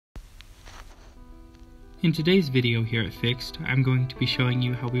In today's video here at Fixed, I'm going to be showing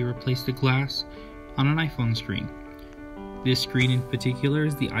you how we replace the glass on an iPhone screen. This screen in particular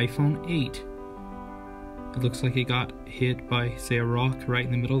is the iPhone 8. It looks like it got hit by, say, a rock right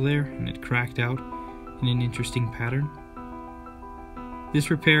in the middle there, and it cracked out in an interesting pattern. This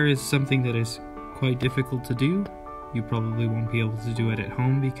repair is something that is quite difficult to do. You probably won't be able to do it at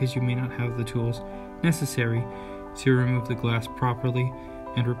home because you may not have the tools necessary to remove the glass properly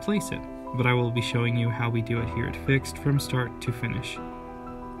and replace it. But I will be showing you how we do it here at Fixed from start to finish.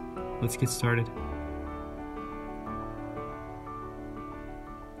 Let's get started.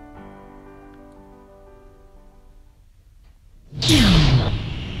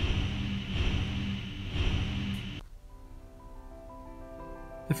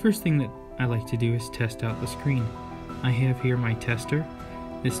 The first thing that I like to do is test out the screen. I have here my tester.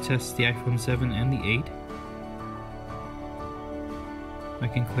 This tests the iPhone 7 and the 8. I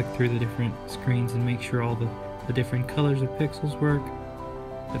can click through the different screens and make sure all the different colors of pixels work,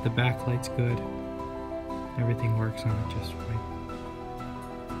 that the backlight's good, everything works on it just right.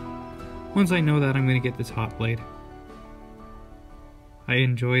 Once I know that, I'm going to get this hot blade. I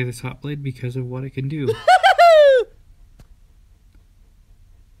enjoy this hot blade because of what it can do.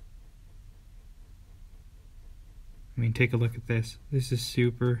 I mean, take a look at this. This is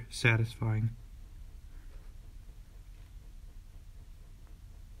super satisfying.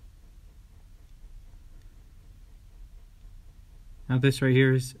 Now this right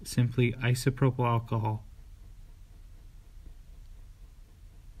here is simply isopropyl alcohol.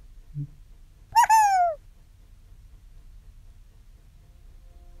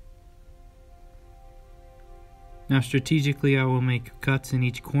 Now strategically I will make cuts in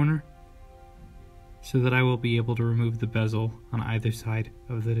each corner so that I will be able to remove the bezel on either side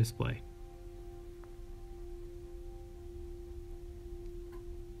of the display.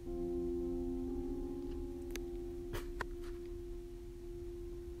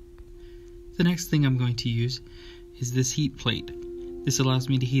 The next thing I'm going to use is this heat plate. This allows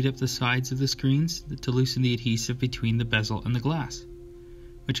me to heat up the sides of the screens to loosen the adhesive between the bezel and the glass,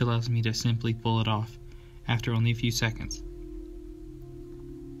 which allows me to simply pull it off after only a few seconds.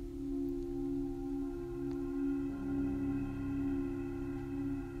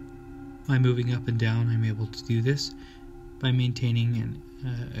 By moving up and down, I'm able to do this. By maintaining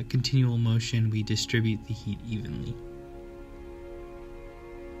a continual motion, we distribute the heat evenly.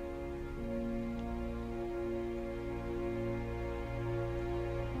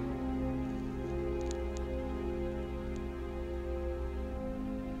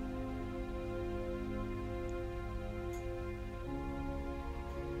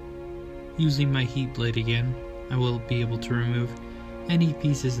 Using my heat blade again, I will be able to remove any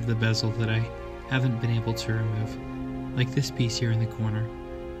pieces of the bezel that I haven't been able to remove, like this piece here in the corner.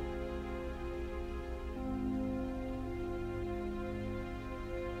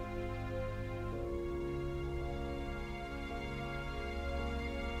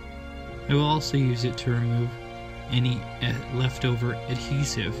 I will also use it to remove any leftover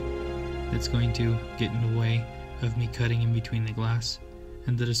adhesive that's going to get in the way of me cutting in between the glass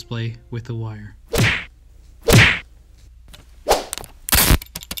and the display with the wire.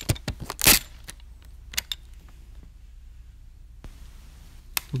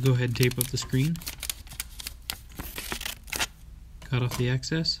 We'll go ahead and tape up the screen, cut off the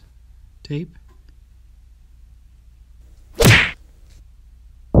excess tape,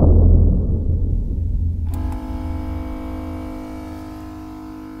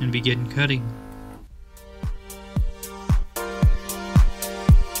 and begin cutting.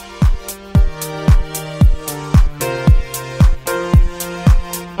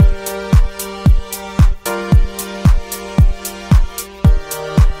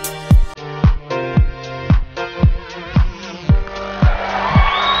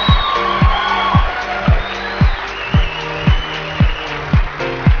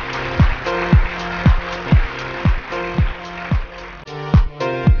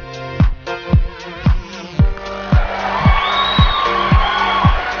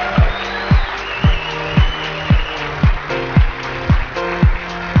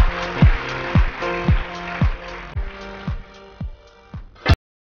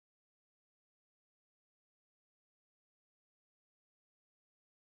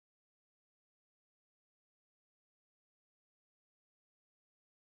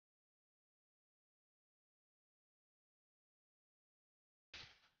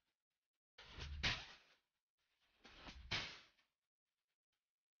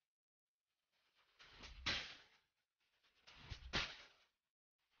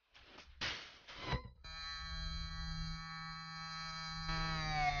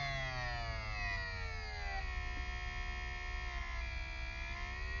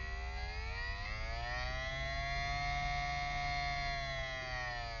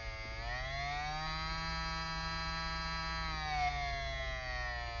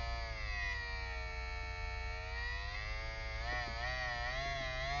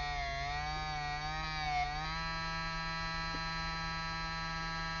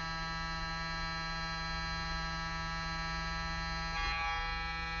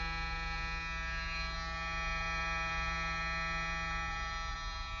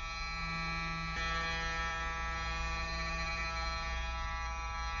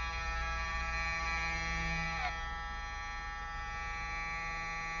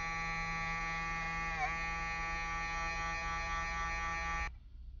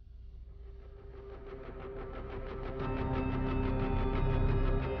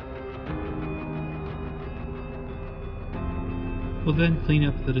 We'll then clean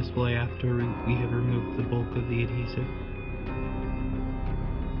up the display after we have removed the bulk of the adhesive.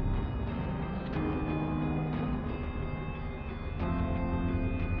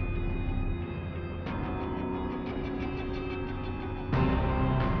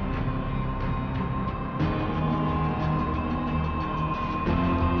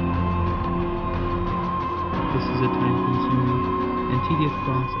 This is a time-consuming and tedious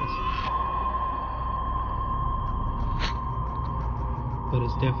process, but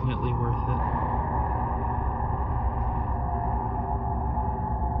it's definitely worth it.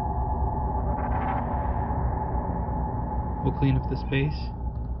 We'll clean up the space.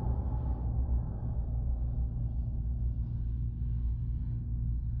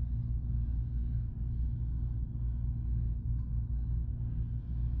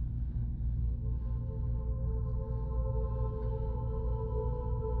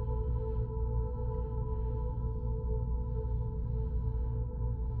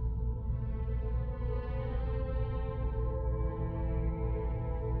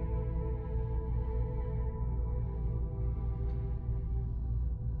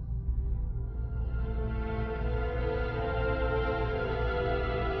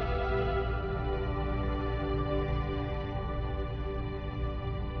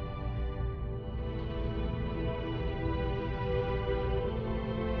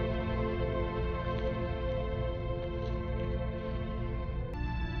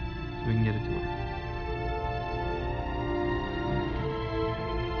 So we can get it to work.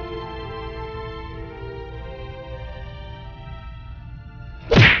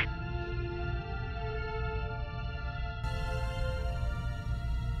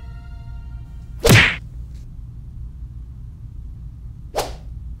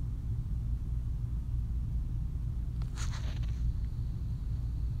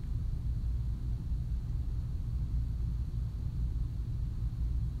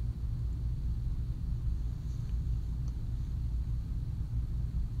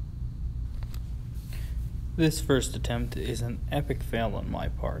 This first attempt is an epic fail on my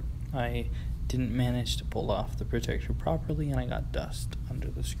part. I didn't manage to pull off the protector properly and I got dust under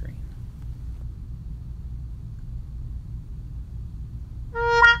the screen.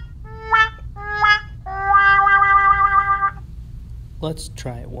 Let's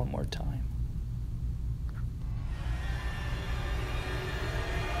try it one more time.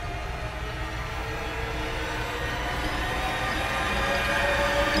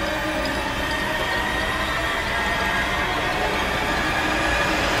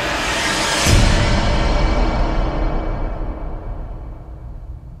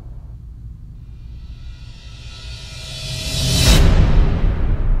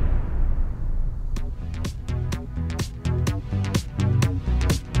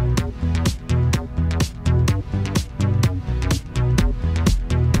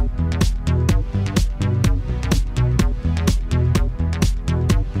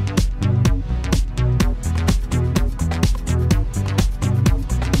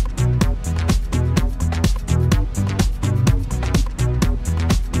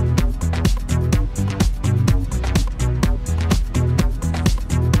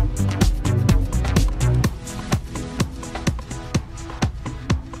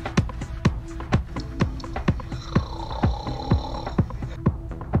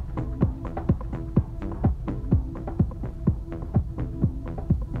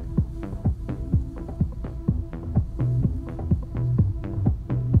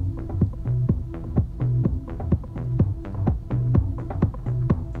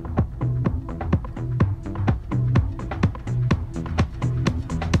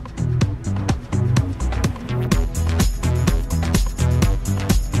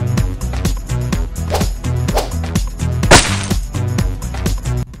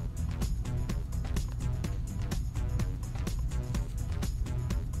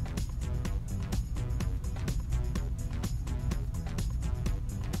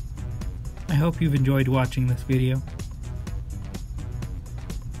 I hope you've enjoyed watching this video.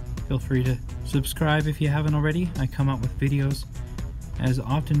 Feel free to subscribe if you haven't already. I come out with videos as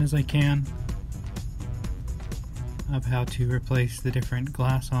often as I can of how to replace the different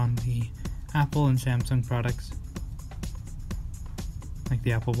glass on the Apple and Samsung products. Like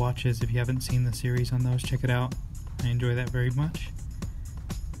the Apple Watches, if you haven't seen the series on those, check it out. I enjoy that very much.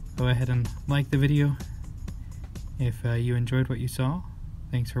 Go ahead and like the video if you enjoyed what you saw.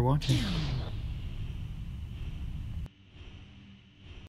 Thanks for watching.